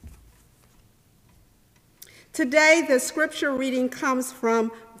Today, the scripture reading comes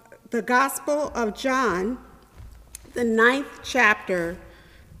from the Gospel of John, the 9th chapter,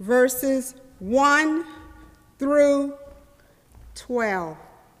 verses 1 through 12.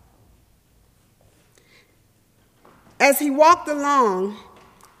 As he walked along,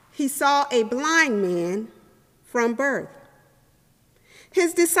 he saw a blind man from birth.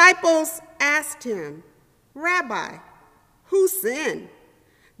 His disciples asked him, "Rabbi, who sinned,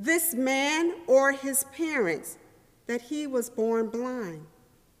 this man or his parents, that he was born blind?"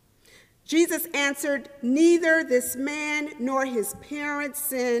 Jesus answered, "Neither this man nor his parents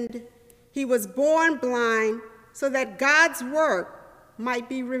sinned. He was born blind so that God's work might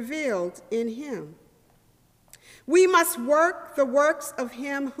be revealed in him. We must work the works of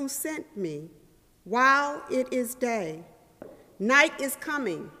him who sent me while it is day. Night is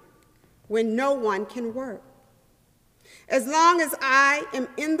coming when no one can work. As long as I am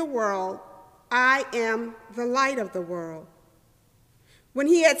in the world, I am the light of the world." When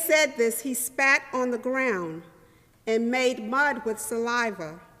he had said this, he spat on the ground and made mud with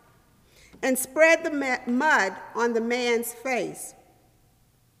saliva and spread the mud on the man's face,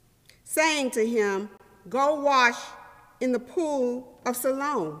 saying to him, "Go wash in the pool of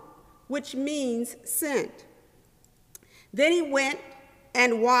Siloam," which means sent. Then he went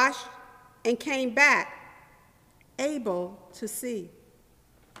and washed and came back, able to see.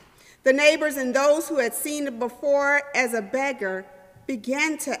 The neighbors and those who had seen him before as a beggar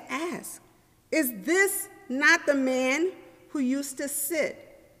began to ask, "Is this not the man who used to sit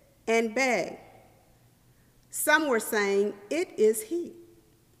and beg?" Some were saying, "It is he."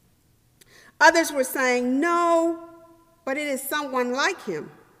 Others were saying, "No, but it is someone like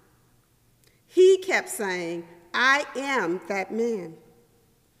him." He kept saying, "I am that man."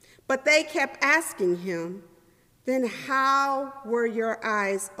 But they kept asking him, "Then how were your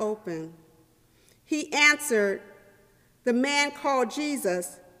eyes open?" He answered, "The man called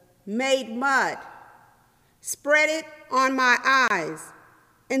Jesus made mud, spread it on my eyes,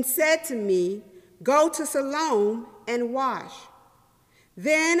 and said to me, 'Go to Siloam and wash.'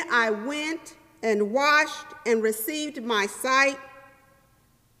 Then I went and washed and received my sight."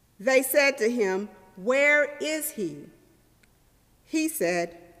 They said to him, "Where is he?" He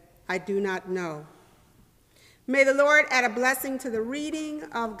said, "I do not know." May the Lord add a blessing to the reading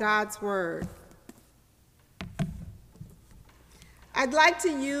of God's word. I'd like to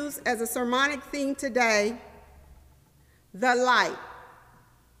use as a sermonic theme today, the light.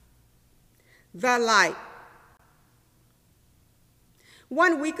 The light.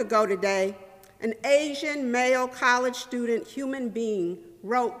 1 week ago today, an Asian male college student human being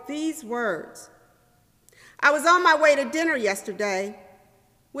wrote these words: "I was on my way to dinner yesterday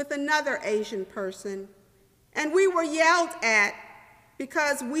with another Asian person, and we were yelled at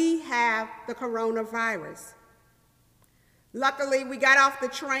because we have the coronavirus. Luckily, we got off the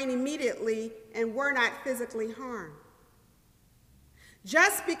train immediately and were not physically harmed.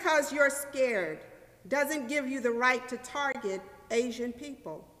 Just because you're scared doesn't give you the right to target Asian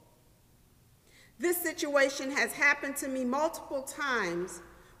people. This situation has happened to me multiple times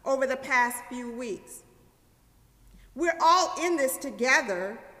over the past few weeks. We're all in this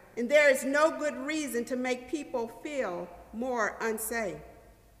together, and there is no good reason to make people feel more unsafe.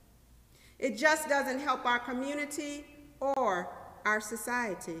 It just doesn't help our community or our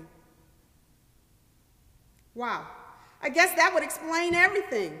society." Wow, I guess that would explain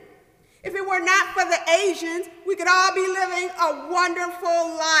everything. If it were not for the Asians, we could all be living a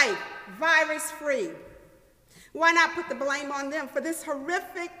wonderful life, virus-free. Why not put the blame on them for this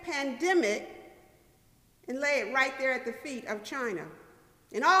horrific pandemic and lay it right there at the feet of China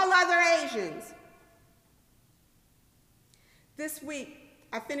and all other Asians? This week,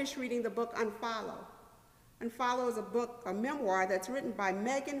 I finished reading the book Unfollow. Unfollow is a memoir that's written by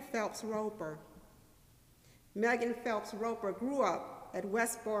Megan Phelps Roper. Megan Phelps Roper grew up at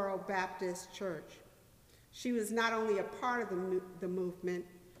Westboro Baptist Church. She was not only a part of the movement,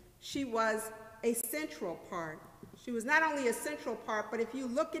 she was a central part. She was not only a central part, but if you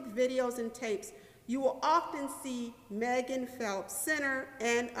look at videos and tapes, you will often see Megan Phelps center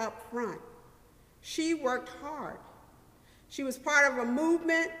and up front. She worked hard. She was part of a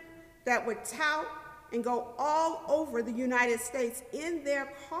movement that would tout and go all over the United States in their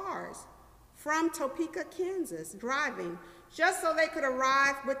cars from Topeka, Kansas, driving, just so they could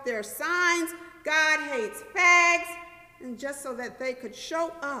arrive with their signs, "God hates fags," and just so that they could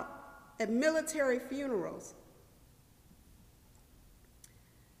show up at military funerals,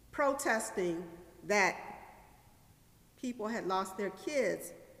 protesting that people had lost their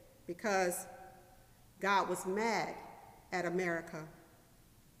kids because God was mad at America.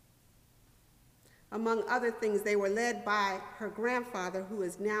 Among other things, they were led by her grandfather, who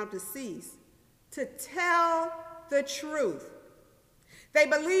is now deceased, to tell the truth. They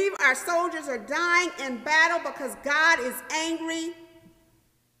believe our soldiers are dying in battle because God is angry,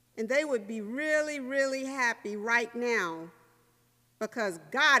 and they would be really, really happy right now because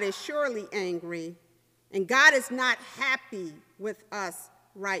God is surely angry, and God is not happy with us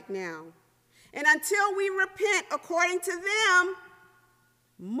right now. And until we repent according to them,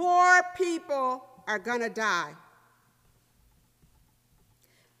 more people are going to die.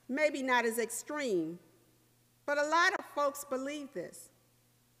 Maybe not as extreme, but a lot of folks believe this.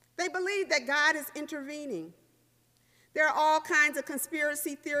 They believe that God is intervening. There are all kinds of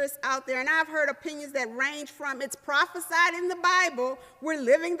conspiracy theorists out there, and I've heard opinions that range from it's prophesied in the Bible, we're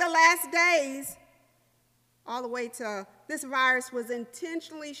living the last days, all the way to this virus was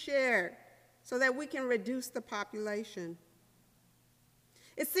intentionally shared so that we can reduce the population.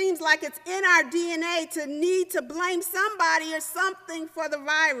 It seems like it's in our DNA to need to blame somebody or something for the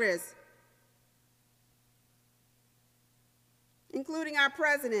virus, including our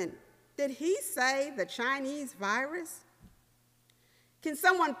president. Did he say the Chinese virus? Can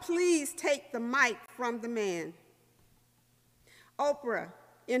someone please take the mic from the man? Oprah,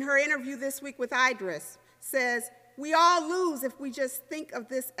 in her interview this week with Idris, says, we all lose if we just think of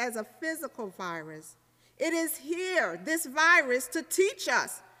this as a physical virus. It is here, this virus, to teach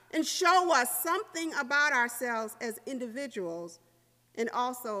us and show us something about ourselves as individuals and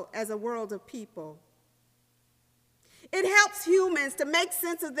also as a world of people. It helps humans to make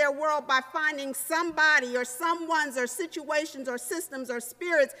sense of their world by finding somebody or someone's or situations or systems or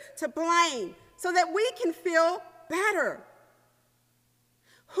spirits to blame so that we can feel better.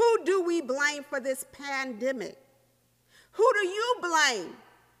 Who do we blame for this pandemic? Who do you blame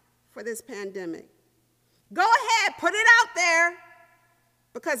for this pandemic? Go ahead, put it out there,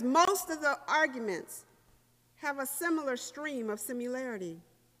 because most of the arguments have a similar stream of similarity.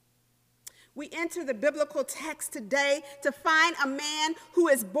 We enter the biblical text today to find a man who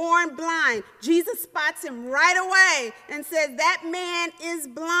is born blind. Jesus spots him right away and says, that man is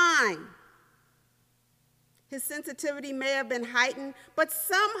blind. His sensitivity may have been heightened, but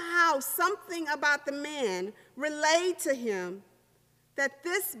somehow something about the man relayed to him that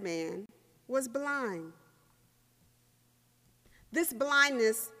this man was blind. This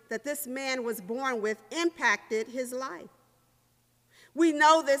blindness that this man was born with impacted his life. We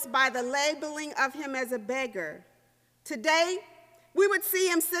know this by the labeling of him as a beggar. Today, we would see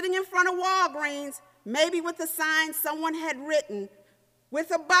him sitting in front of Walgreens, maybe with a sign someone had written,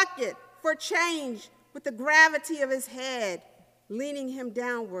 with a bucket for change, with the gravity of his head, leaning him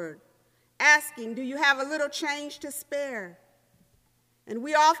downward, asking, do you have a little change to spare? And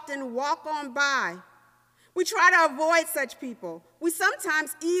we often walk on by. We try to avoid such people. We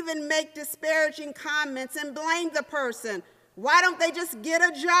sometimes even make disparaging comments and blame the person. Why don't they just get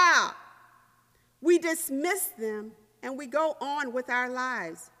a job? We dismiss them and we go on with our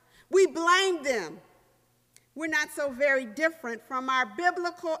lives. We blame them. We're not so very different from our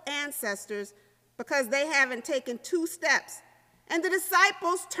biblical ancestors because they haven't taken 2 steps. And the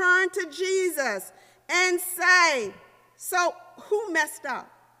disciples turn to Jesus and say, so who messed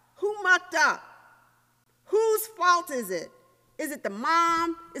up? Who mucked up? Whose fault is it? Is it the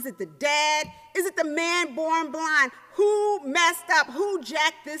mom? Is it the dad? Is it the man born blind? Who messed up? Who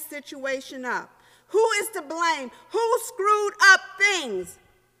jacked this situation up? Who is to blame? Who screwed up things?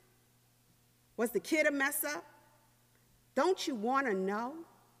 Was the kid a mess up? Don't you want to know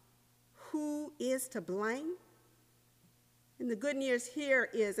who is to blame? And the good news here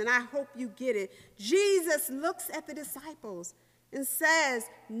is, and I hope you get it, Jesus looks at the disciples and says,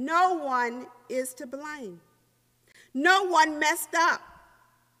 no one is to blame. No one messed up.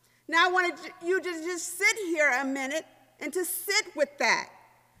 Now I want you to just sit here a minute and to sit with that.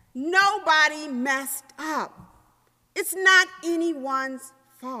 Nobody messed up. It's not anyone's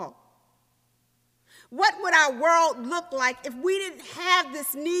fault. What would our world look like if we didn't have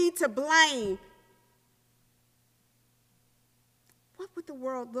this need to blame? What would the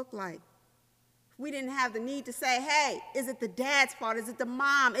world look like if we didn't have the need to say, hey, is it the dad's fault? Is it the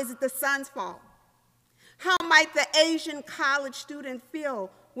mom? Is it the son's fault? How might the Asian college student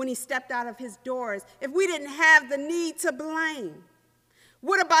feel when he stepped out of his doors if we didn't have the need to blame?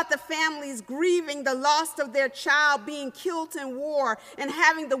 What about the families grieving the loss of their child being killed in war and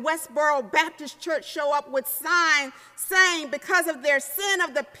having the Westboro Baptist Church show up with signs saying, because of their sin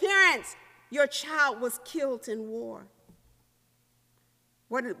of the parents, your child was killed in war?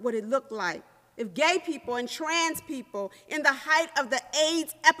 What would it look like if gay people and trans people in the height of the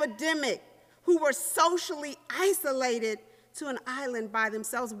AIDS epidemic who were socially isolated to an island by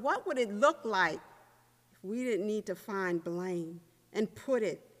themselves, what would it look like if we didn't need to find blame and put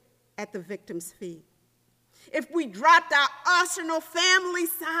it at the victim's feet? If we dropped our arsenal family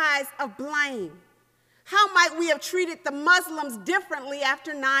size of blame, how might we have treated the Muslims differently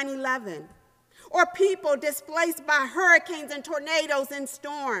after 9/11? Or people displaced by hurricanes and tornadoes and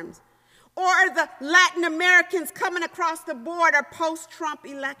storms? Or the Latin Americans coming across the border post-Trump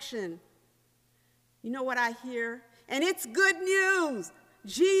election? You know what I hear? And it's good news.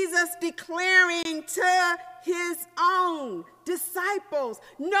 Jesus declaring to his own disciples,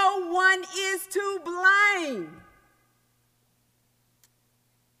 no one is to blame.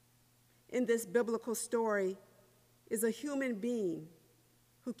 In this biblical story is a human being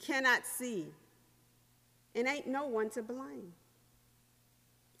who cannot see and ain't no one to blame.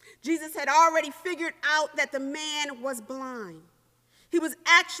 Jesus had already figured out that the man was blind. He was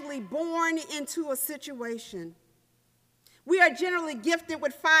actually born into a situation. We are generally gifted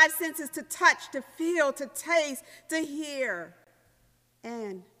with 5 senses: to touch, to feel, to taste, to hear,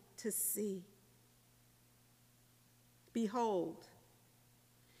 and to see. Behold.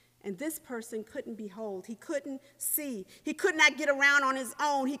 And this person couldn't behold. He couldn't see. He could not get around on his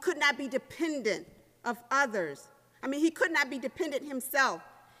own. He could not be dependent of others. He could not be dependent himself.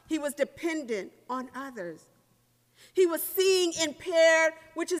 He was dependent on others. He was seeing impaired,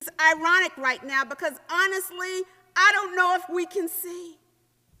 which is ironic right now because honestly, I don't know if we can see.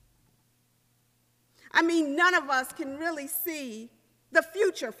 None of us can really see the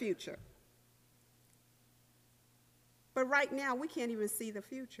future. But right now, we can't even see the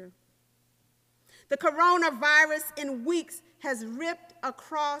future. The coronavirus in weeks has ripped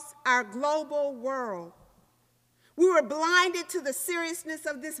across our global world. We were blinded to the seriousness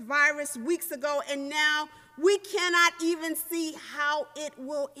of this virus weeks ago, and now we cannot even see how it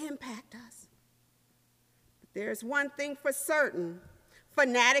will impact us. But there's one thing for certain.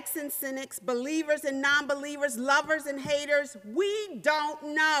 Fanatics and cynics, believers and non-believers, lovers and haters, we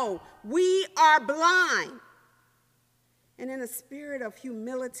don't know. We are blind. And in a spirit of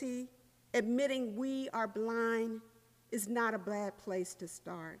humility, admitting we are blind is not a bad place to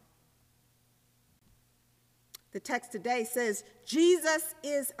start. The text today says, Jesus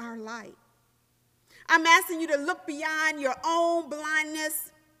is our light. I'm asking you to look beyond your own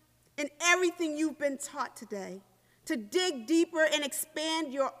blindness and everything you've been taught today, to dig deeper and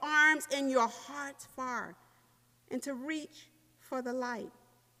expand your arms and your hearts far, and to reach for the light.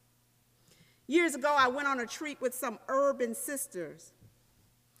 Years ago, I went on a treat with some urban sisters.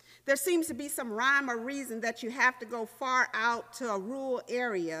 There seems to be some rhyme or reason that you have to go far out to a rural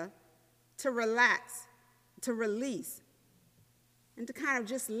area to relax, to release, and to kind of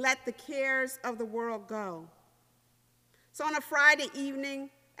just let the cares of the world go. So on a Friday evening,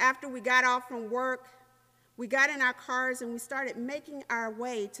 after we got off from work, we got in our cars and we started making our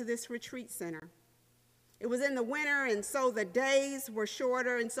way to this retreat center. It was in the winter, and so the days were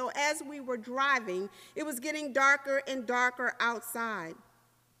shorter, and so as we were driving, it was getting darker and darker outside.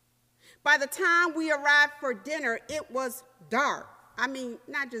 By the time we arrived for dinner, it was dark.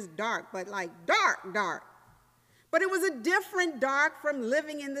 Not just dark, but like dark. But it was a different dark from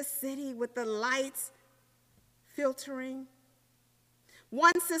living in the city with the lights filtering.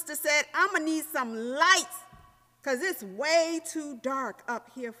 One sister said, I'm gonna need some lights because it's way too dark up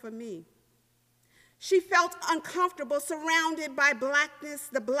here for me. She felt uncomfortable surrounded by blackness,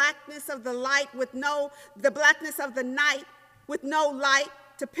 the blackness of the blackness of the night with no light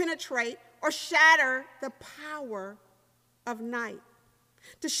to penetrate or shatter the power of night,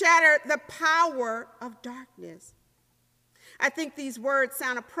 to shatter the power of darkness. I think these words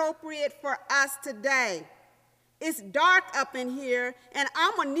sound appropriate for us today. It's dark up in here, and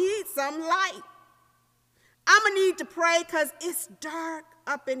I'm going to need some light. I'm going to need to pray because it's dark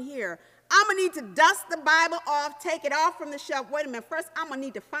up in here. I'm going to need to dust the Bible off, take it off from the shelf. Wait a minute, first I'm going to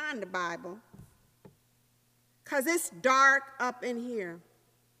need to find the Bible because it's dark up in here.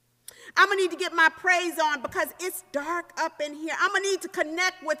 I'm going to need to get my praise on because it's dark up in here. I'm going to need to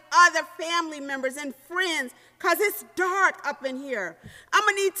connect with other family members and friends because it's dark up in here. I'm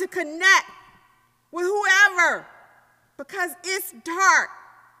going to need to connect with whoever because it's dark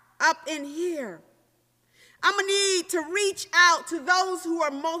up in here. I'm going to need to reach out to those who are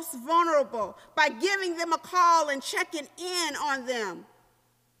most vulnerable by giving them a call and checking in on them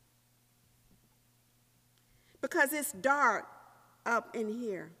because it's dark up in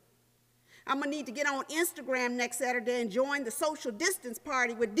here. I'm going to need to get on Instagram next Saturday and join the social distance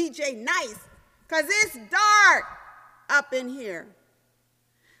party with DJ Nice because it's dark up in here.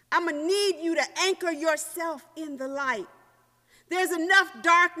 I'm going to need you to anchor yourself in the light. There's enough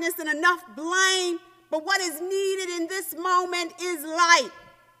darkness and enough blame, but what is needed in this moment is light.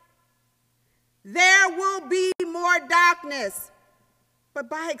 there will be more darkness. But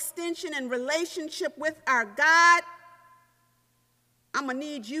by extension and relationship with our God, I'm going to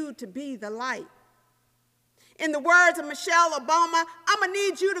need you to be the light. In the words of Michelle Obama, I'm going to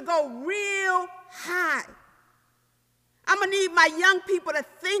need you to go real high. I'm going to need my young people to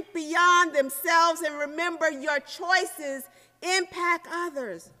think beyond themselves and remember your choices impact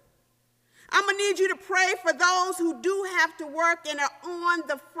others. I'm going to need you to pray for those who do have to work and are on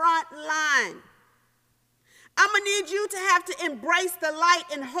the front line. I'm going to need you to have to embrace the light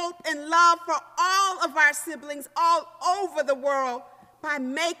and hope and love for all of our siblings all over the world by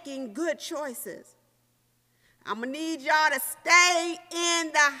making good choices. I'm going to need y'all to stay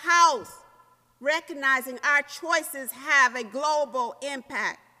in the house, recognizing our choices have a global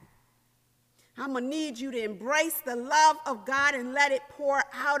impact. I'm going to need you to embrace the love of God and let it pour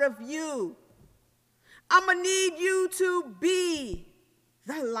out of you. I'm going to need you to be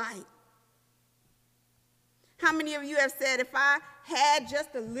the light. How many of you have said, if I had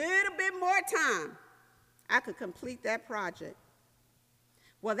just a little bit more time, I could complete that project?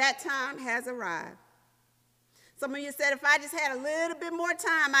 Well, that time has arrived. Some of you said, if I just had a little bit more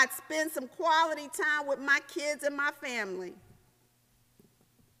time, I'd spend some quality time with my kids and my family.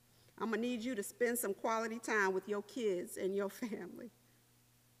 I'm going to need you to spend some quality time with your kids and your family.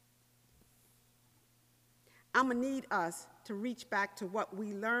 I'm going to need us to reach back to what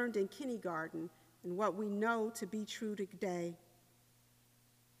we learned in kindergarten and what we know to be true today.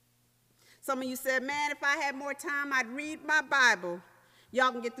 Some of you said, man, if I had more time, I'd read my Bible.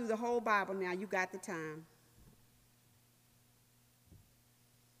 Y'all can get through the whole Bible now. You got the time.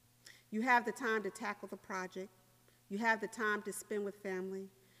 You have the time to tackle the project. You have the time to spend with family.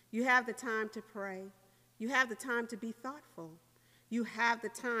 You have the time to pray. You have the time to be thoughtful. You have the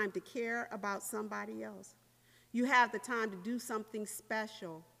time to care about somebody else. You have the time to do something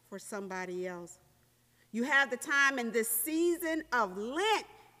special for somebody else. You have the time in this season of Lent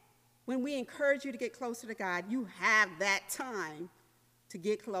when we encourage you to get closer to God. You have that time to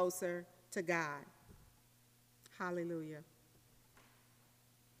get closer to God. Hallelujah.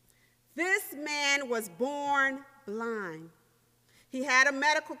 This man was born blind. He had a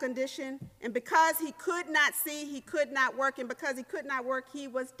medical condition, and because he could not see, he could not work, and because he could not work, he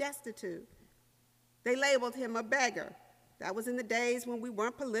was destitute. They labeled him a beggar. That was in the days when we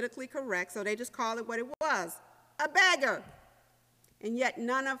weren't politically correct, so they just called it what it was, a beggar. And yet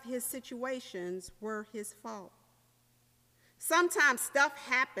none of his situations were his fault. Sometimes stuff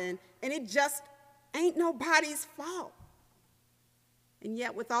happened, and it just ain't nobody's fault. And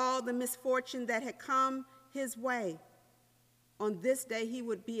yet with all the misfortune that had come his way, on this day he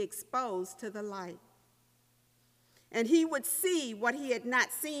would be exposed to the light. And he would see what he had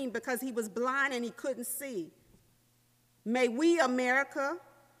not seen because he was blind and he couldn't see. May we, America,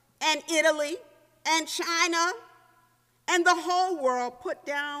 and Italy, and China, and the whole world put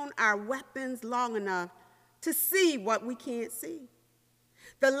down our weapons long enough to see what we can't see.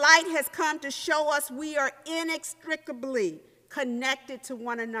 The light has come to show us we are inextricably connected to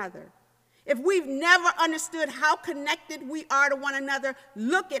one another. If we've never understood how connected we are to one another,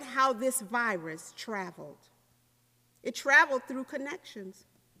 look at how this virus traveled. It traveled through connections.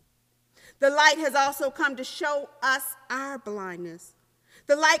 The light has also come to show us our blindness.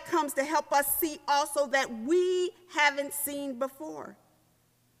 The light comes to help us see also that we haven't seen before.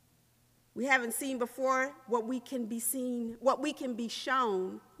 We haven't seen before what we can be seen, what we can be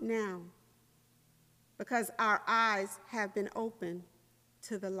shown now, because our eyes have been opened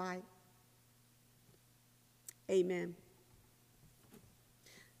to the light. Amen.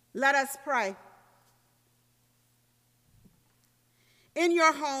 Let us pray. In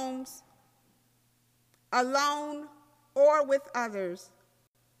your homes, alone or with others,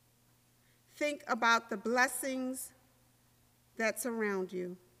 think about the blessings that surround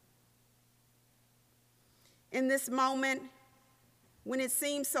you. In this moment, when it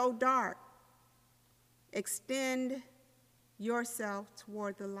seems so dark, extend yourself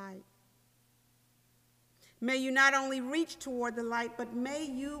toward the light. May you not only reach toward the light, but may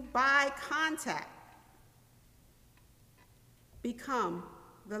you, by contact, become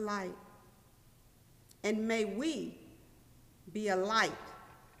the light. And may we be a light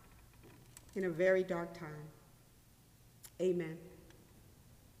in a very dark time. Amen.